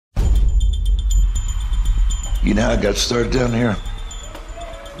You know how I got started down here?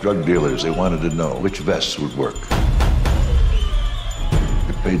 Drug dealers, they wanted to know which vests would work.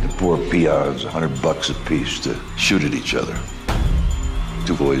 They paid the poor peons $100 a piece to shoot at each other.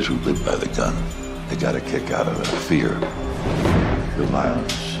 Two boys who lived by the gun. They got a kick out of the fear, the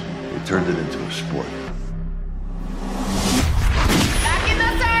violence. They turned it into a sport. Back in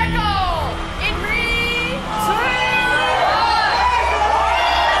the circle! In 3, 2,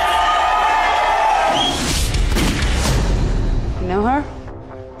 1! You know her?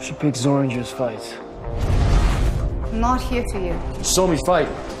 She picks Zorringer's fights. I'm not here for you. You saw me fight.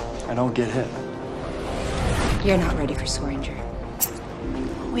 I don't get hit. You're not ready for Zorringer.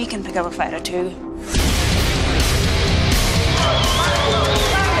 We can pick up a fight or two.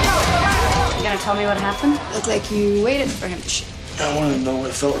 You gonna tell me what happened? Looked like you waited for him to shoot. I wanted to know what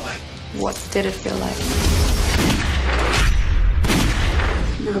it felt like. What did it feel like?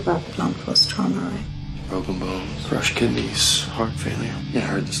 You know about blunt force trauma, right? Broken bones, crushed kidneys, heart failure. Yeah, I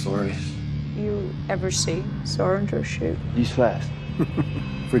heard the stories. You ever see Zorringer shoot? He's fast.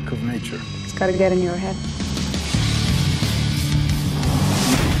 Freak of nature. It's gotta get in your head.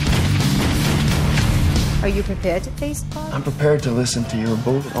 Are you prepared to face God? I'm prepared to listen to your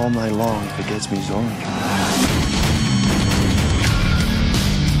bullet all night long if it gets me Zorringer.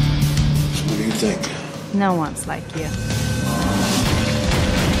 So what do you think? No one's like you.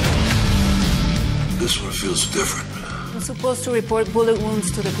 This one feels different. I'm supposed to report bullet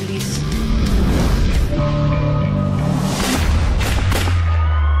wounds to the police.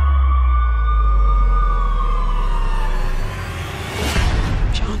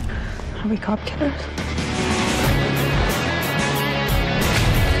 John, are we cop killers?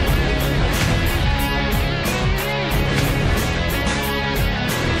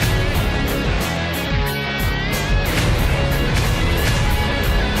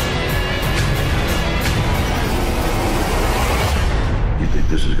 You think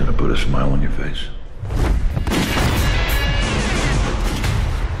this is gonna put a smile on your face?